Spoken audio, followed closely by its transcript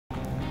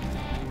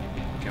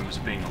was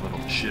being a little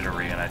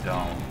jittery and I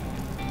don't.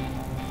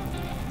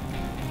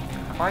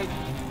 Have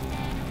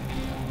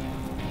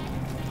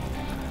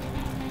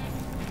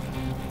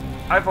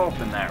I've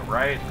opened that,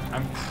 right?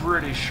 I'm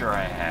pretty sure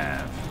I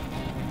have.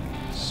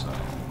 So.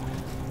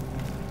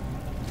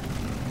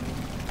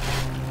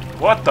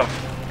 What the?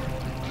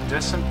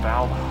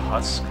 Disemboweled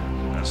husk?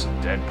 That's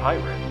a dead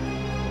pirate.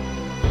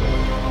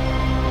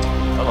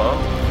 Hello?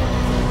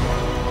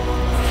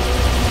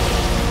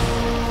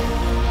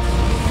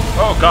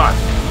 Oh god!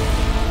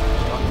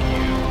 Fuck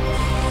you.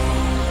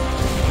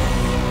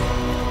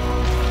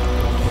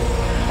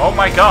 Oh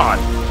my god!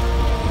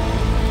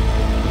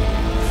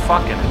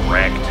 Fucking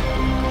wrecked.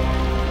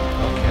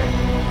 Okay.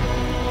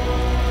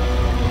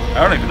 I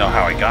don't even know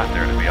how I got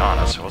there, to be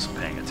honest. I wasn't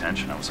paying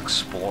attention. I was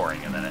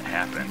exploring, and then it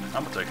happened.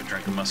 I'm gonna take a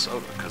drink of my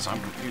soda, because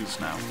I'm confused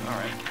now.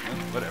 Alright,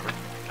 whatever.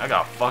 I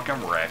got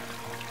fucking wrecked.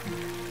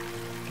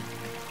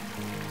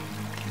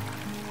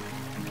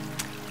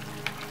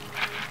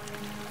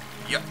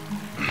 Yep.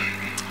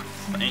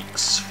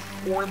 Thanks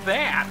for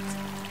that.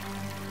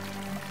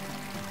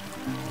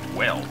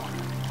 Well,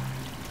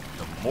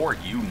 the more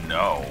you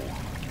know.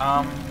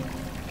 I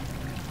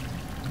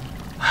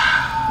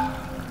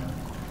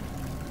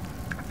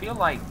feel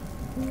like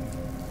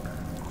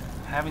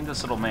having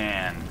this little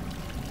man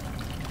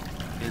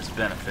is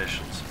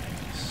beneficial to me.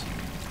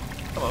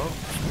 Hello.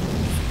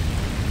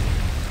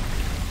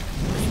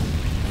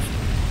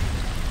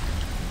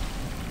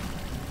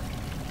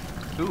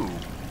 Ooh.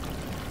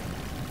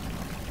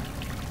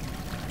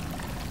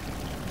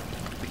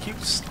 I keep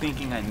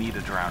thinking I need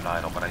a drowned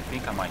idol, but I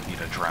think I might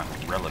need a drowned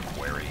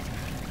reliquary.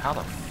 How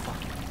the fuck?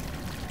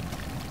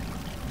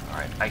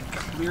 Alright, I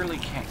clearly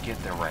can't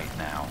get there right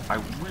now. I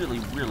really,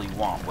 really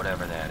want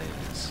whatever that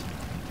is.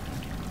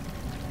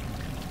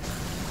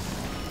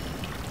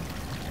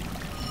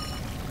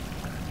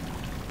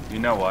 You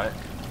know what?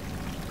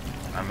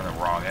 I'm in the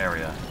wrong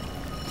area.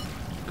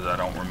 Because I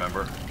don't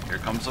remember. Here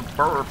comes a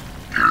burp.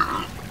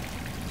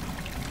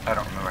 I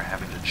don't remember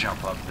having to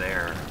jump up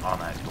there on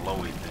that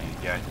glowy thing.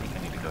 Yeah, I think I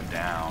need to go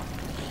down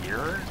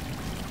here.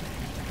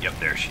 Yep,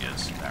 there she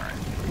is. Alright.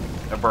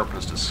 That burp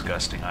was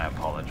disgusting, I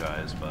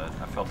apologize, but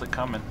I felt it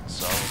coming,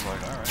 so I was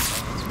like, alright,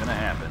 well, it's gonna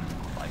happen,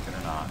 like it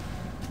or not.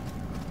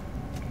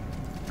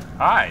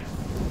 Hi!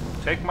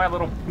 Take my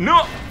little...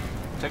 No!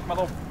 Take my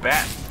little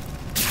bat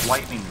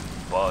lightning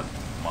bug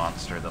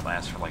monster that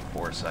lasts for like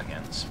 4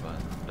 seconds, but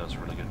does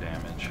really good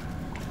damage.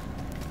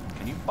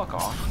 Can you fuck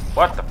off?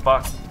 What the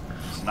fuck?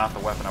 It's not the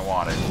weapon I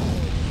wanted.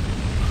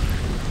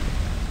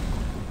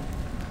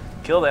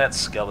 Kill that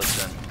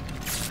skeleton.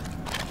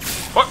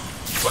 What?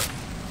 What?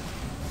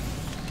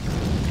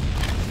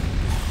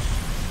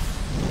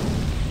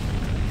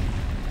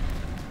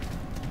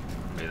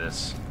 Look at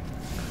this.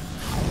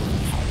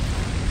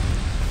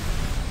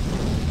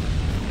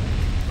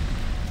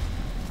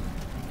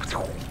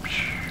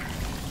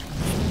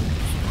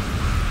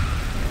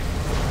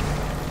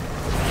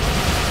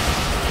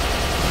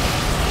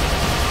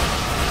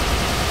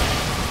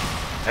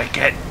 Take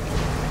it!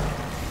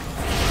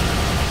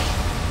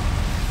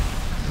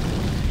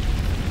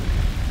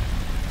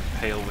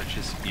 Pale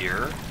Witch's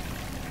ear.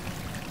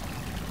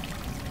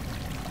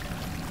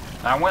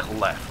 Now I went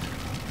left.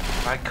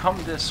 If I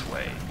come this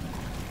way...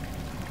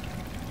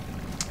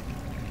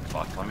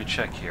 Fuck, let me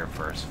check here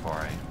first before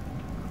I...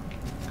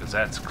 Because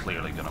that's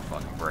clearly gonna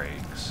fucking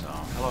break, so...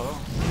 Hello?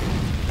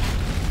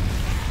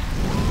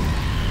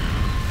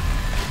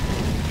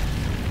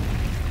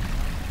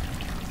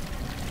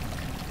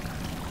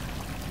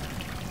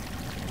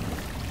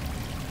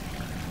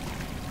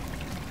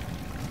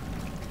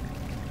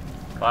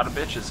 A lot of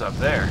bitches up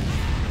there.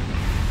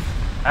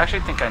 I actually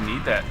think I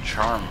need that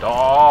charmed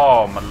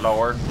doll. Oh, my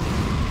lord. I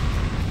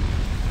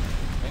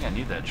think I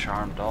need that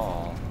charmed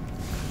doll.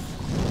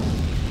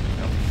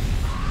 Yep.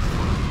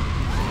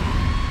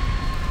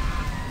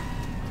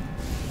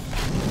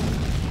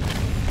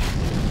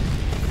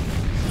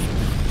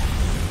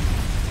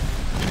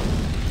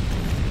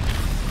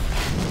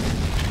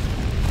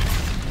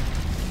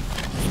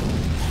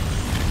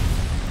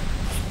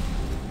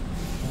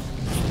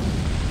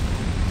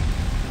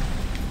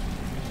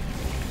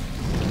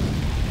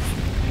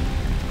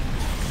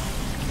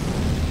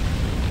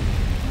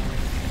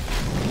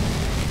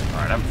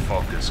 I'm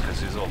focused because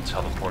these little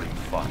teleporting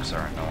fucks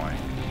are annoying.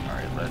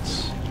 Alright,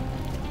 let's...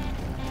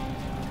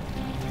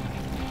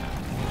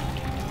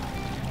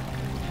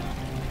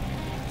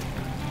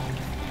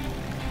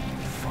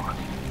 Fuck.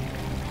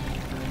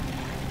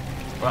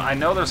 Well, I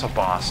know there's a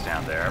boss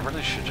down there. I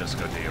really should just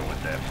go deal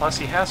with that. Plus,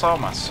 he has all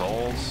my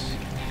souls.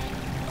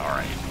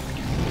 Alright.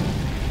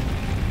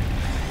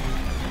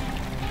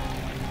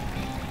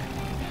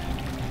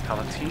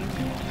 Palatine?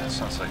 That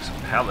sounds like some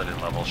paladin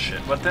level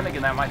shit. But then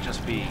again, that might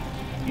just be...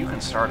 You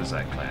can start as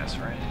that class,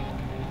 right?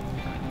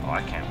 Oh,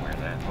 I can't wear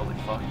that. Holy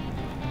fuck.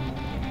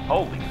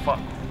 Holy fuck.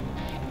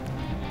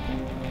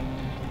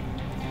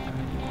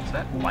 Is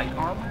that light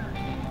armor?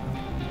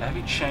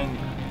 Heavy chain...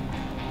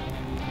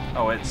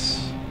 Oh,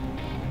 it's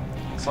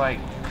like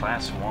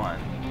class 1.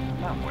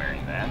 I'm not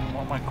wearing that. I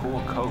want my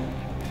cool coat.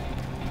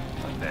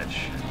 that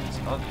shit. It's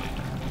ugly.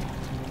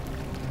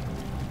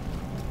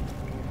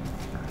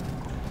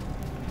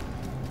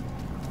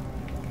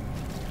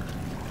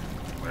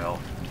 Well.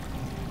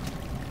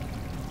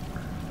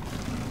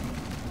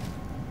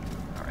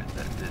 Alright,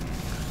 that didn't.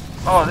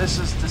 Oh, this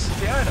is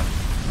the item.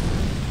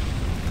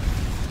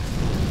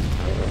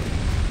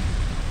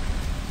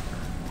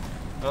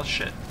 Well,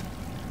 shit.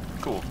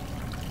 Cool.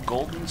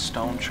 Golden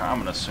stone charm. I'm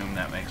gonna assume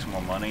that makes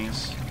more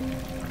monies.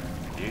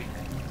 Yeah.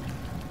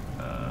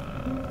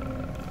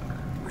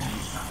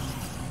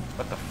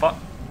 What the fuck?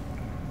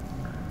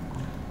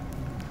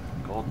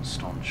 Golden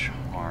stone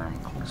charm.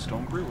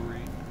 Coldstone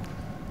brewery.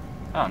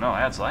 Oh no,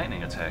 adds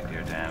lightning attack to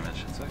your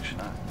damage. It's actually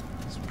not.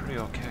 It's pretty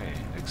okay,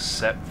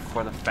 except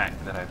for the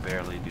fact that I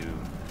barely do.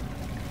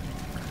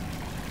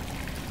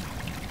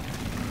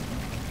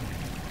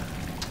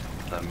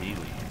 The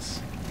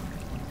melees.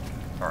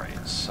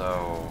 Alright,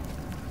 so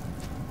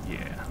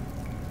yeah.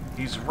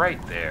 He's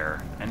right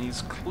there, and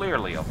he's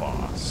clearly a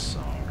boss,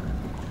 so.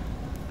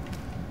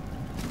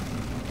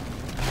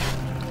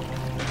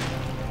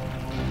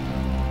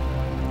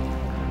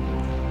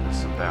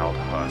 Disavowed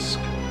husk.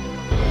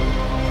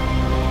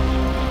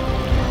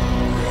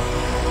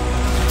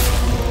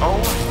 Oh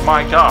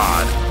my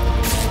god.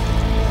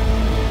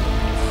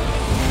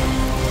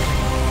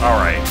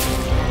 Alright.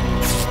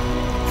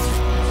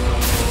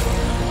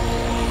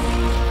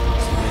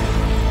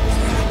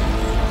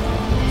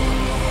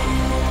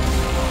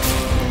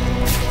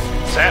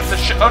 Zap the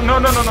shit. Oh, no,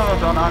 no, no, no, no,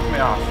 don't knock me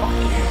off. Fuck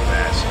you,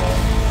 asshole.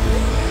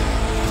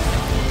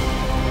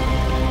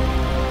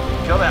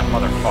 Kill that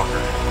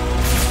motherfucker.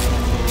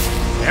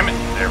 Damn it.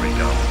 There we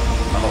go.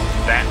 Oh,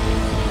 that.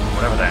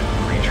 Whatever that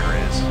creature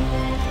is.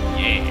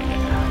 Yeah.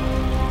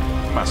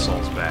 My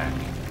soul's back.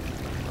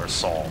 Or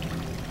soul.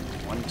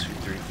 1, 2,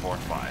 3, 4,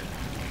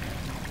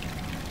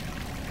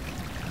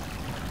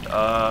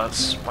 5.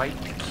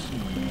 Spike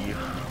key.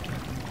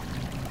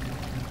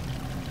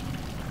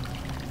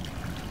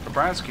 The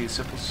bronze key is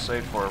simple to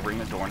say for a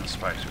ring adorned with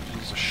spikes, which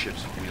is a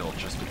ship's wheel,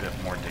 just a bit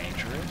more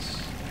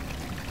dangerous.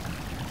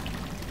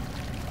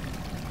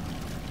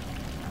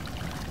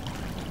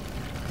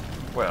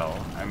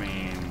 Well, I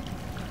mean...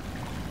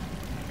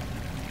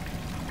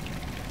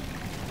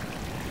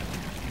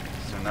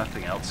 Is there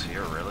nothing else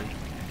here, really?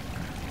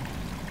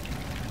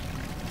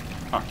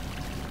 Huh.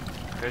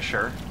 Okay,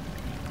 sure.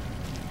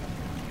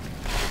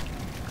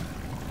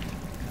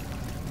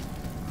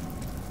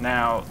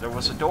 Now, there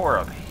was a door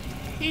up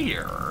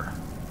here.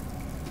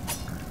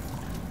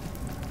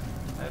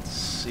 Let's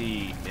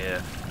see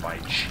if, by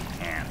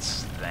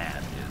chance,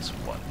 that is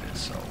what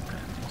this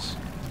opens.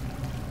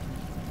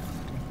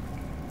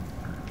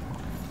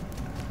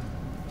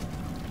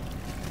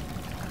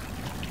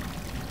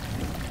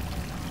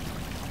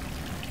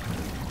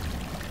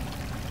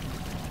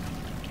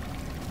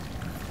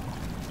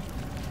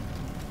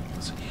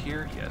 Is it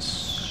here?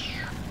 Yes.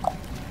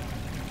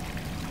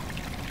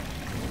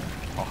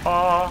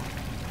 Haha!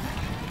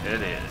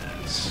 It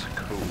is.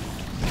 Cool.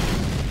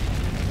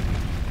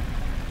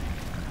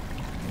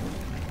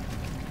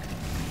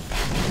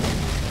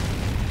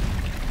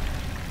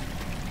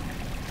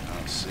 I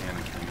don't see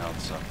anything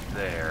else up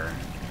there.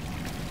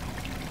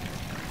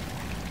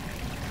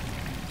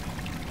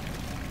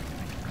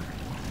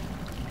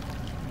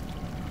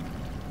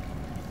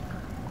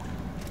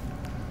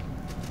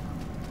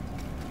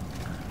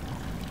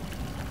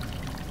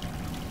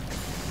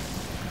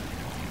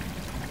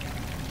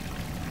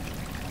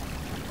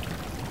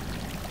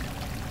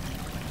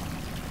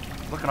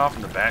 Looking off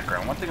in the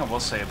background, one thing I will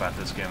say about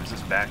this game is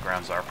its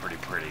backgrounds are pretty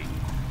pretty.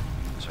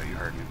 So you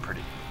heard me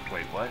pretty...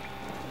 Wait, what?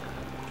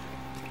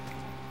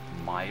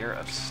 Mire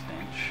of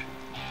stench?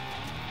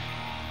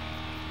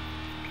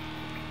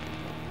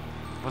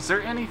 Was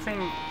there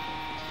anything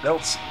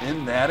else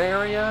in that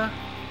area?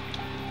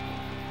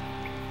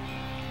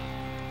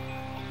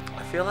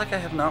 I feel like I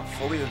have not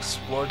fully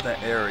explored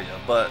that area,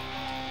 but...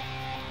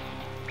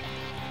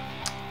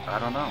 I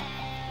don't know.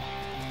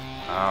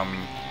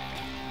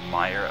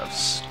 Mire of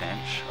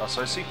stench. Oh,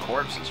 so I see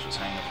corpses just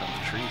hanging from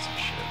the trees and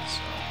shit,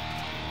 so...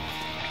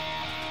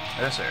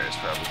 This area's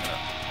probably gonna...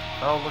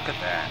 Oh, look at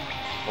that.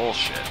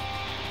 Bullshit.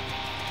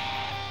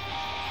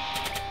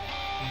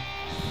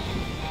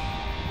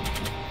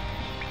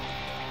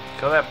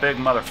 Kill that big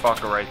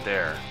motherfucker right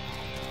there.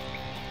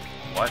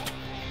 What?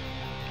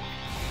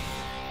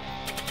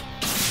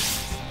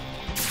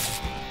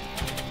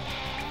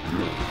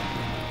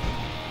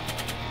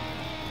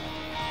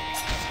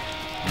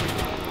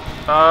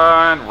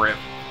 And rip.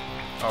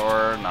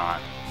 Or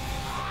not.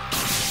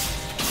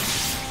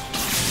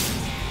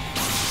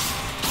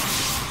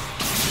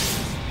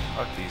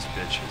 Fuck these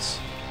bitches.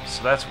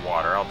 So that's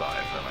water. I'll die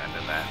if I land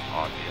in that,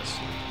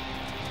 obviously.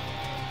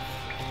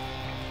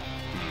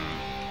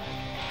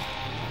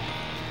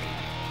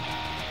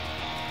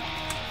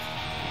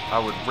 I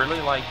would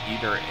really like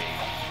either a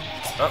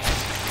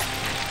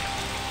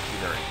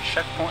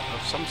checkpoint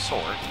of some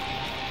sort,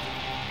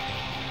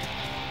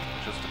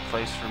 just a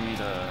place for me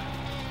to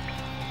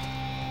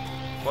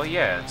Well,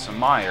 yeah, it's a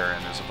mire,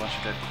 and there's a bunch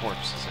of dead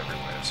corpses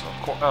everywhere, so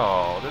of course...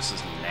 Oh, this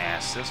is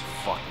nasty. This is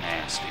fuck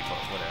nasty, but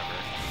whatever.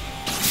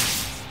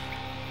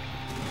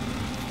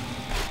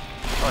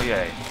 Oh,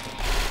 yay.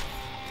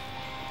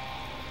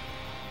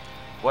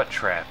 What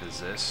trap is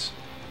this?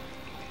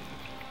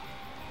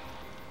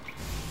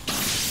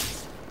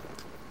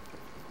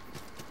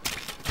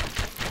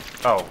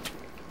 Oh.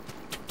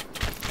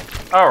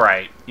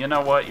 Alright, you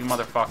know what, you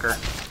motherfucker?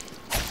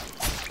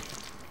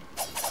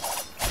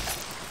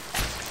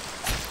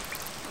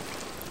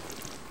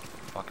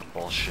 Fucking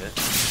bullshit.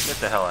 Get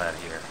the hell out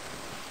of here.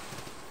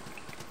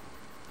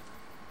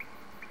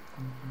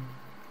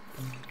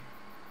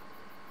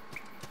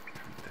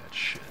 That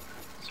shit.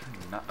 Is there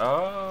not...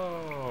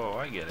 Oh,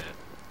 I get it.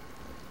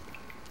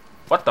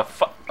 What the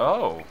fuck?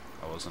 Oh.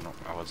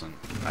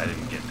 I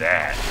didn't get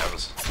that. That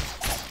was...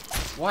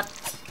 What?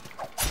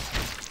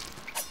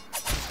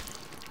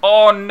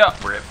 Oh no!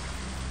 Rip.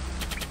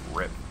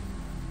 Rip.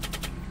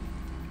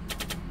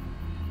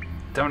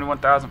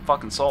 71,000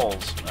 fucking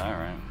souls.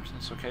 Alright.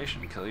 This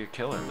location. Kill your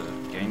killer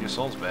to gain your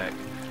souls back.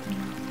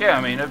 Yeah,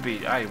 I mean,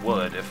 I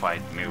would if I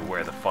knew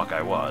where the fuck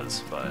I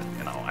was, but,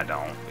 you know, I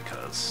don't,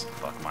 because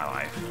fuck my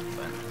life.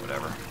 But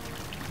whatever.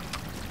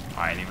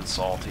 I ain't even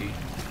salty.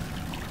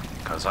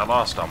 Because I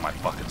lost all my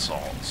fucking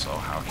salt, so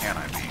how can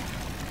I be?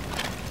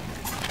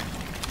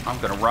 I'm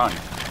gonna run.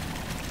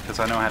 Because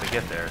I know how to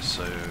get there,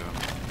 so...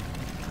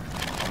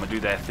 I'm gonna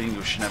do that thing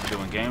you should never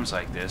do in games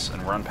like this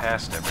and run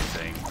past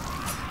everything.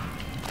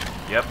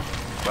 Yep.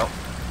 Well,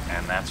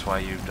 and that's why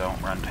you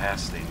don't run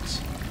past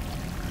things.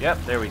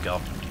 Yep, there we go.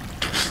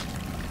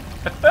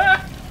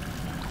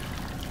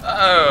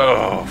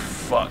 Oh,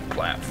 fuck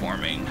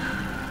platforming.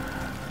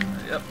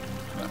 Yep.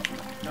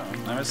 No,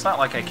 I mean, it's not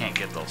like I can't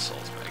get those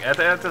souls back.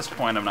 At this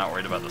point, I'm not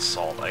worried about the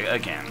salt.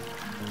 Again,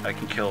 I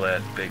can kill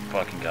that big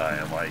fucking guy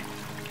at like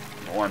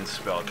one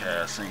spell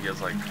cast and he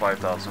gets like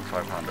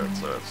 5,500,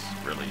 so it's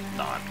really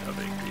not a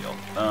big deal.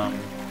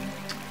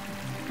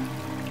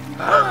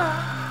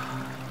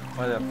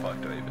 Why the fuck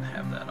do I even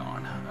have that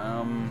on?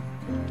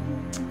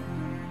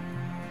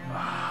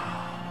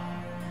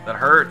 That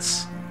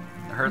hurts.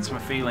 It hurts my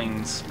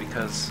feelings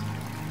because...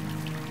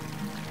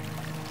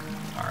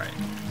 Alright.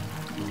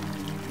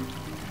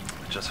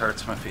 It just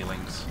hurts my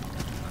feelings.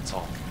 That's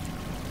all.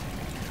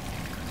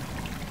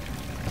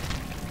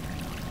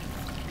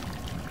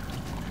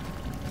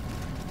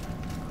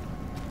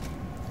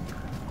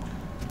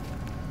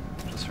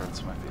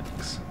 Hurts my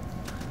feelings.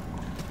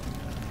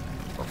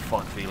 Or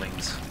fuck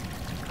feelings.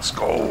 Let's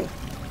go!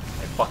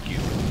 Hey, fuck you.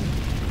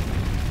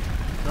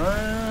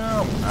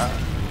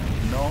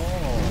 No.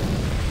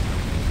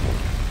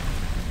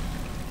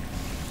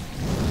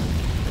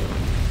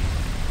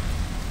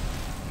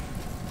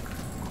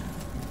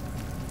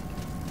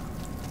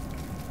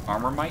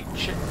 Armor might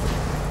shit.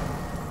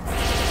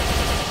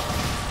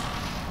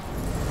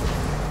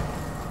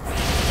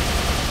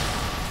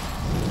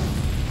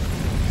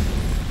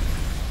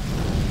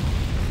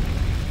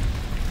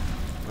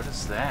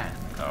 That?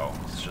 Oh,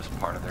 it's just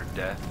part of their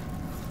death.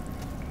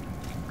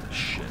 This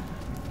shit.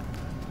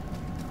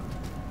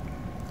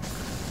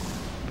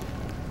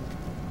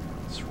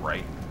 It's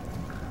right.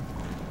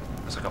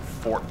 There's like a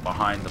fort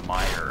behind the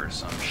mire or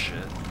some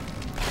shit.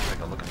 Take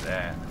a look at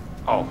that.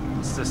 Oh,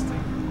 it's this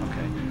thing.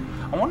 Okay.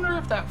 I wonder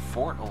if that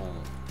fort will,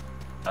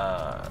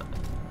 ooh.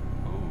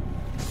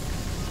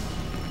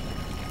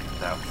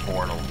 That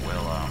fort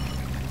will,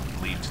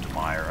 lead to the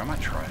mire. I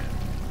might try it.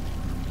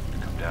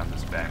 Down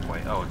this back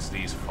way. Oh, it's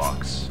these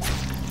fucks.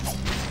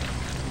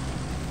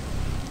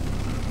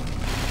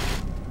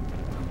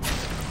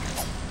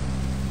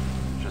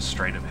 Just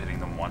straight up hitting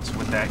them once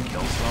with that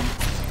kills them.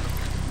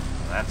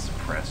 That's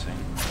depressing.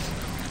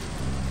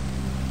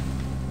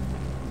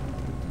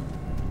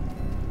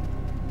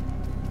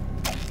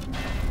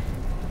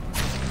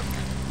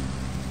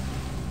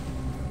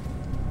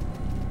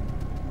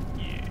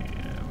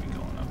 Yeah, we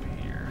going up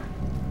here.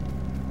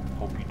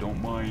 Hope you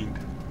don't mind.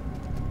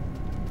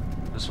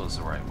 This was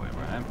the right way,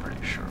 right? I'm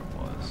pretty sure it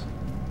was.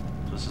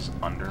 This is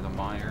under the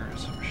mire or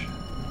some shit.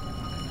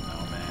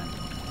 Oh man.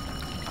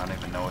 I don't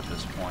even know at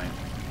this point.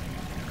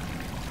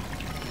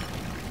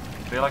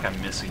 I feel like I'm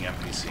missing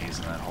NPCs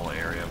in that whole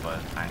area, but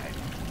alright.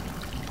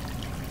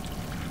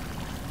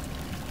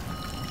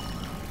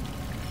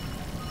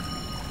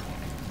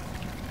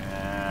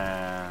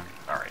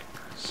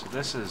 So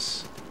this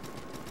is...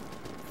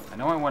 I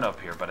know I went up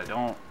here, but I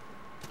don't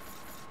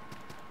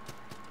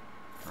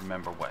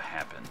remember what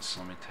happened, so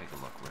let me take a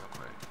look real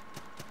quick.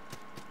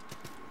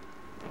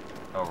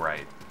 Oh,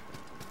 right.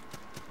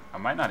 I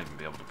might not even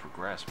be able to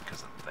progress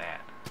because of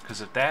that.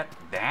 Because if that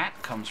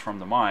comes from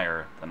the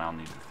mire, then I'll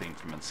need the thing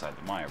from inside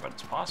the mire, but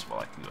it's possible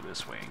I can go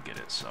this way and get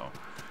it, so...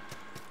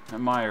 That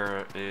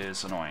mire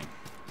is annoying.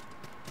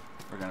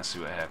 We're gonna see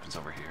what happens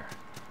over here.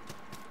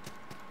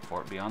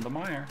 Fort beyond the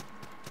mire.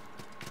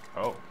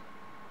 Oh.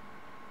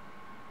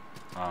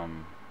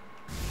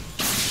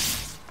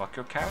 Fuck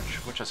your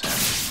couch? What just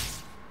happened?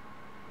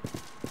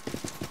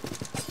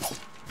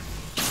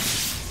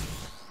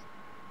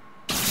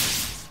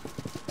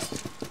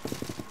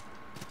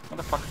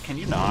 Motherfucker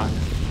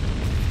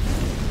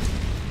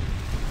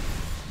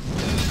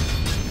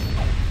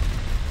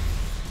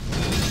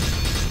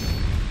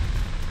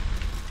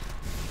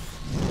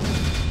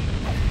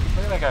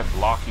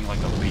blocking like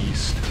a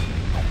beast.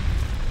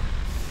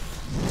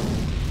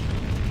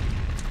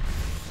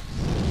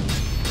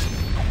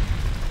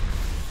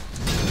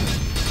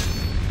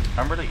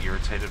 I'm really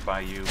irritated by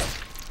you.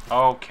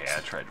 Okay, I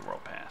tried to roll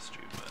past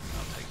you, but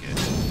I'll take it.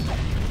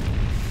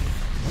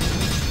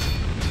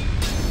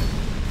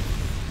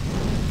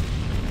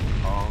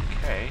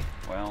 Okay,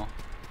 well.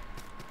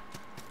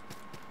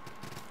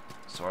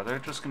 So are there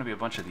just gonna be a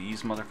bunch of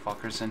these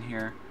motherfuckers in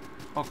here?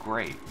 Oh,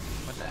 great.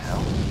 What the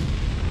hell?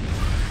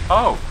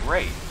 Oh,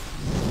 great.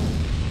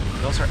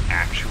 Those are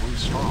actually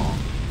strong.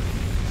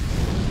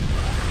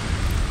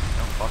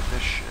 Oh, fuck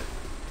this shit.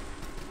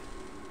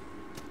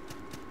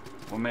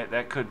 Well,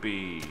 that could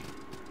be...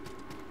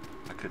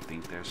 I could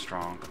think they're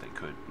strong, but they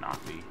could not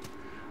be.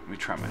 Let me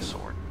try my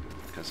sword.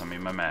 Because, I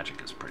mean, my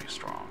magic is pretty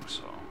strong,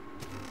 so...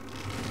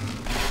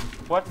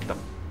 What the...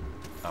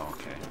 Oh,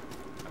 okay.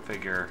 I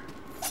figure...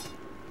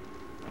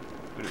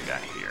 What do we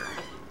got here?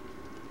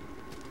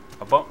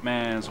 A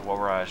boatman's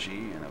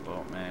waraji and a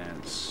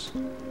boatman's...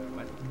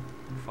 What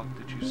the fuck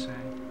did you say?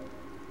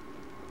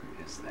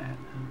 Where is that?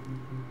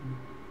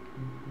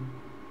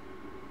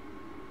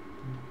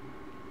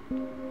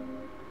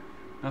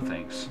 No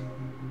thanks.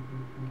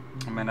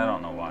 I mean, I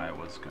don't know why I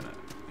was gonna,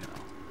 you know...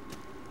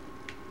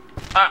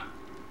 Ah!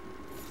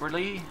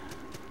 Really?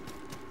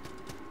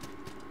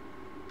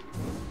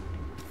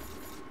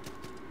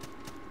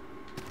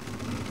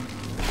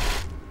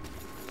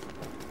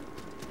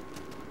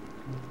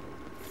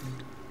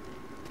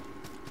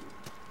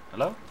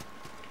 Hello?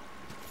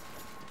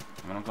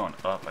 I mean, I'm going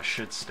up. I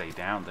should stay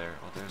down there.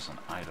 Oh, there's an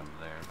item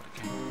there, but I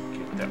can't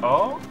get there.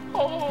 Oh!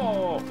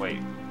 Oh! Wait.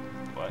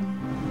 What?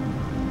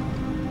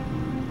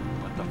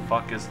 What the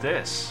fuck is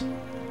this?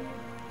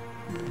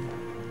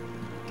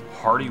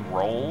 Hearty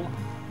roll?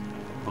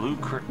 Blue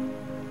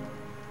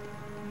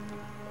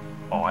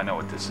Oh, I know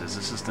what this is.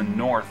 This is the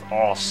North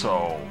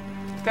also.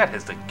 That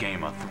is the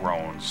Game of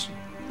Thrones.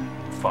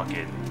 Fuck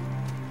it.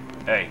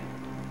 Hey.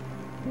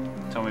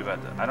 Tell me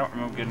about that. I don't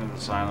remember getting to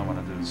this island when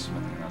I do the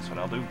smithing. That's what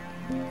I'll do.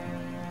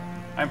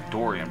 I'm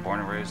Dorian, born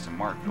and raised in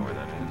Mark Dor,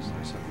 that is. At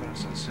least I've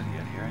finished the city,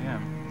 yet here I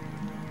am.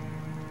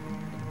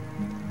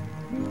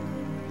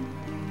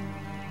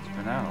 It's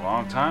been out a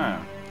long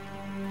time.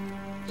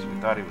 So we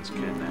thought he was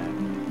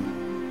kidnapped.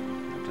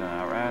 I've done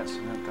outright,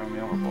 so don't throw me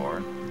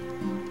overboard.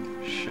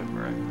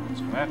 Shipwreck.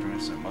 Let's come after me,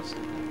 so must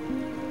have.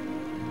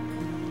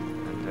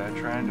 And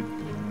trying to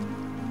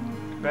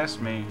best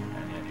me,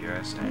 and yet here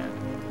I stand.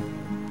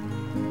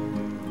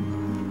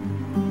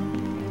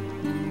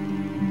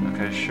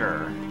 Okay,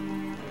 sure.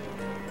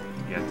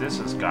 Yeah, this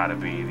has got to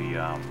be the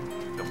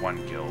one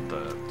guild,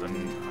 the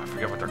I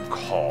forget what they're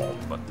called,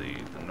 but the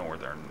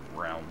Northern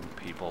Realm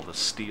people, the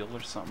Steel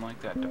or something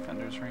like that,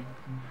 Defender's Ring.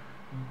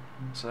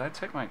 So I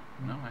take my...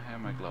 No, I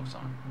have my gloves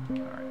on.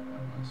 Alright,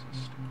 this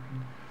is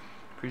stupid.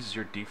 Increases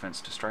your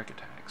defense to strike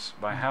attacks.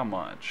 By how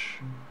much?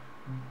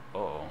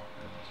 Oh,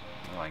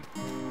 like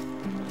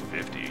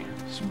 50.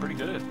 It's pretty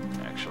good,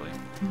 actually.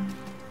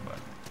 But,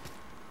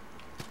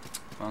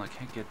 well, I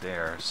can't get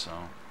there, so...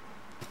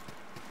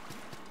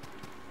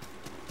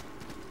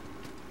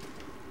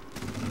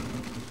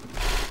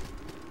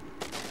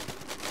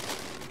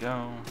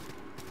 Go.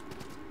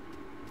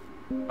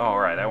 Oh,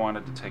 right, I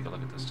wanted to take a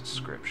look at this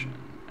description.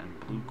 And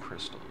blue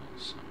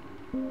crystals.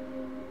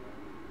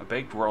 A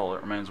baked roll,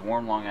 it remains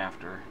warm long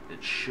after.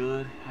 It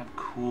should have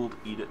cooled.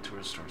 Eat it to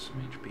restore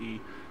some HP.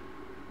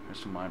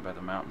 Crystal mined by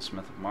the mountain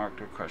smith of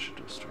Mark or crush it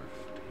to restore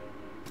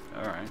 50.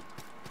 Alright.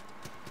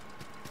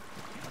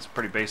 That's a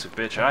pretty basic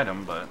bitch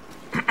item, but...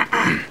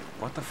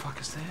 What the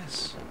fuck is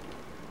this?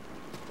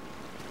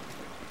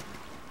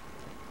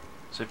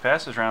 So it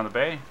passes around the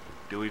bay.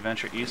 Do we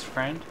venture east,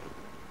 friend?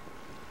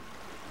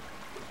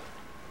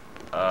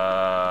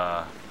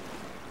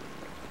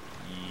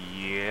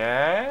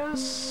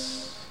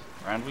 Yes.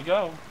 Round we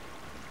go.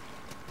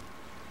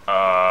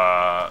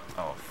 Oh,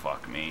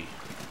 fuck me.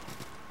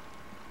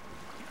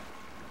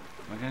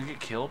 Am I gonna get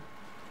killed?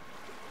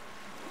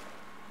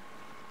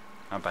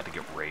 I'm about to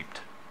get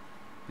raped.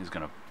 He's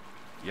gonna...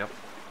 Yep.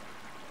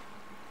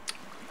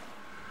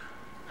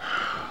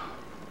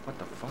 What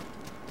the fuck?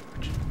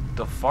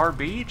 The far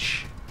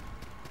beach?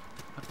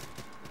 What?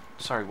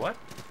 Sorry, what?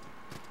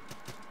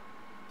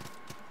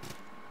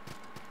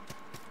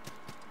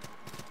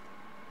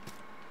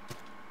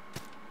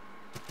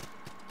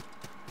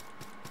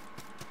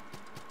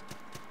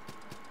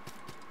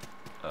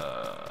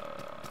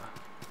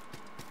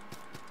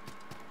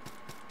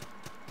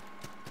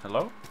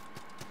 Hello?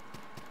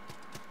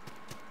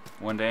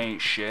 One day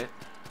ain't shit.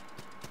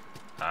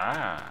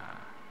 Ah.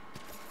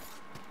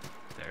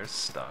 There's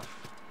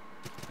stuff.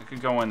 I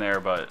could go in there,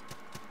 but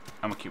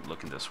I'm gonna keep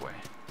looking this way.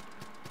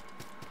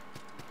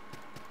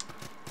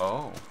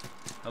 Oh.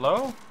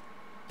 Hello?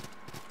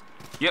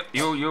 Yep,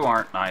 you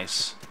aren't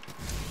nice.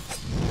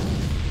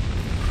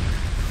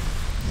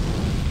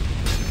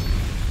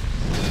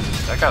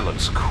 That guy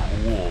looks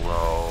cool,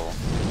 though.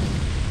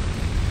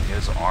 He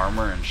has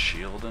armor and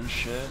shield and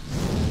shit.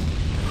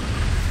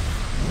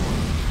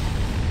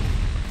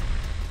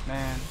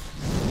 Man.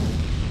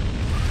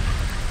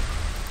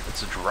 It's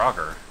it's a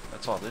Draugr.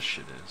 That's all this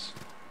shit is.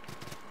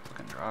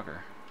 Fucking Draugr.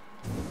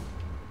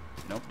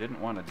 Nope,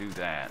 didn't want to do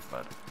that,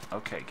 but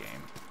okay,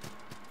 game.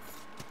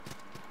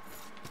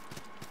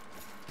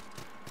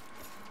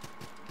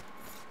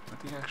 What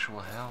the actual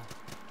hell?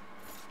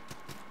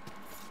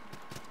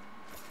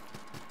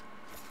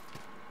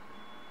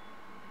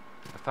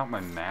 I thought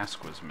my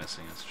mask was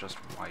missing. It's just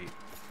white.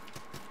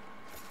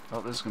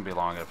 Well, this is going to be a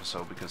long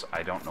episode because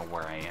I don't know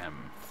where I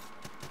am.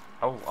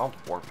 I'll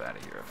warp out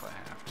of here if I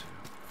have to.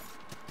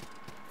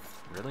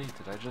 Really?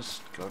 Did I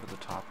just go to the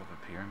top of a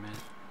pyramid?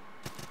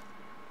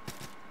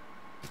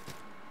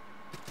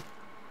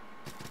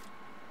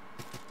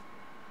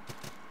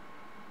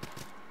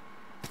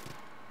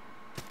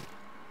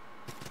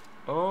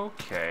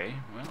 Okay.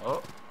 Well,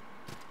 oh.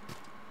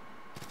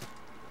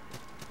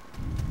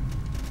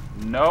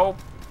 Nope.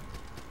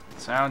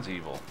 Sounds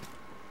evil.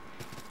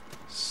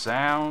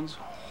 Sounds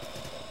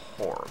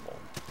horrible.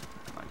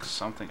 Like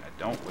something I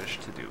don't wish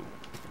to do.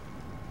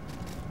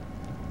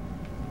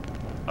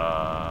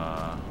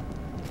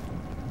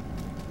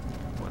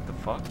 What the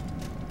fuck?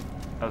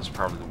 That was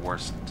probably the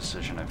worst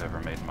decision I've ever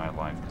made in my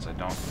life, because I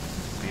don't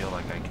feel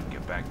like I can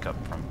get back up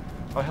from...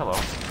 Oh, hello.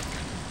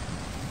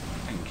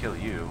 I can kill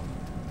you.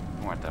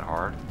 You weren't that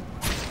hard.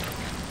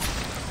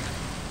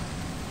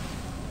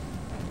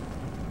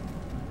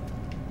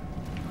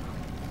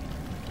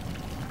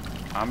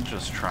 I'm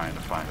just trying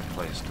to find a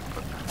place to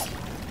put...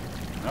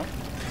 Nope.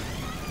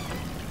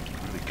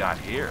 What do we got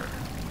here?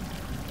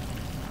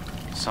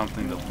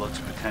 Something that looks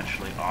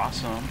potentially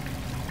awesome.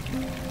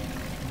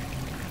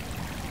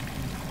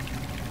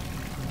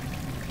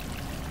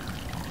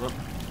 Look.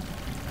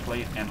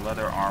 Plate and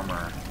leather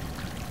armor.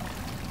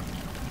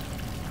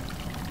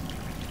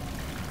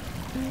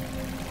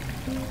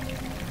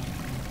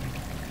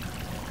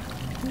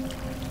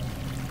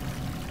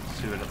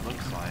 See what it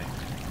looks like.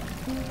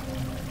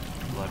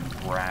 Blood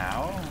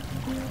brow?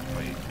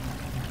 Wait.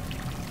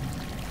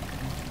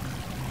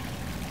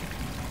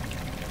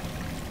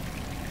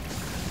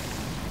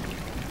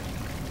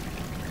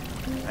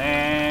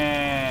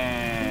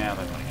 And I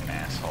look like an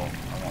asshole.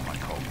 I want my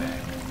coat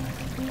back.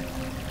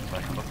 So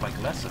I can look like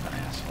less of an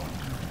asshole.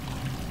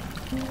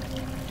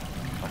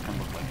 So I can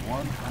look like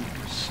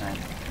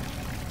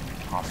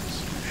 100% off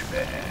this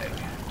douchebag.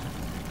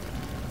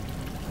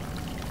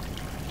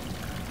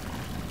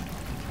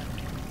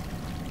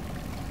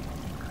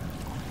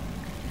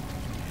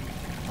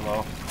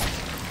 Hello?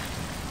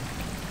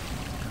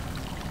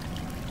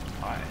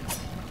 Hi.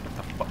 What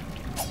the fuck?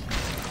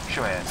 Get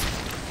your ass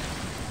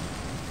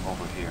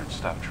over here and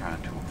stop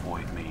trying to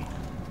avoid me.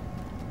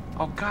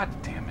 Oh, god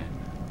damn it.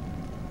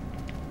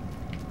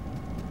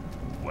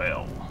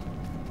 Well.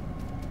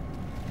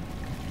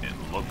 It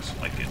looks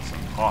like it's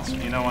impossible.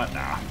 You know what?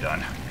 Nah, I'm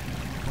done.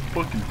 I'm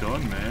fucking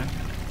done, man.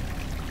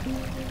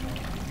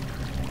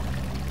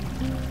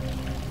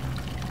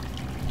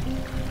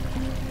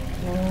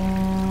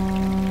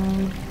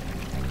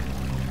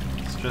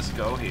 Let's just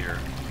go here.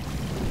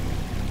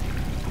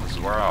 This is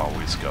where I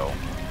always go.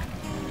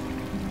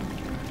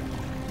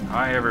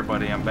 Hi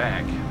everybody, I'm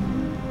back.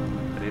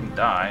 I didn't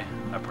die.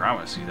 I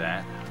promise you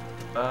that.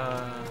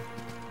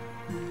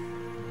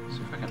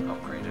 See if I can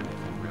upgrade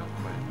anything real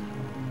quick.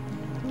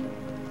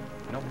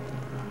 Nope.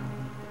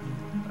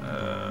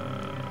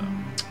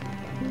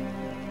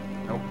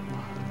 Nope.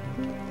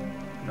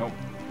 Nope.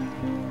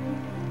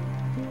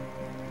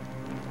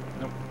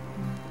 Nope.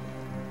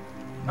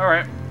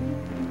 Alright.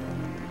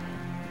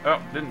 Oh,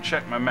 didn't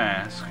check my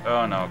mask.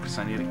 Oh no, because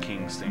I need a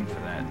king's thing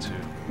for that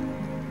too.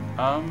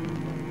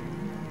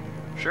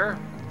 Sure.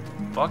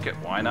 Fuck it,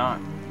 why not?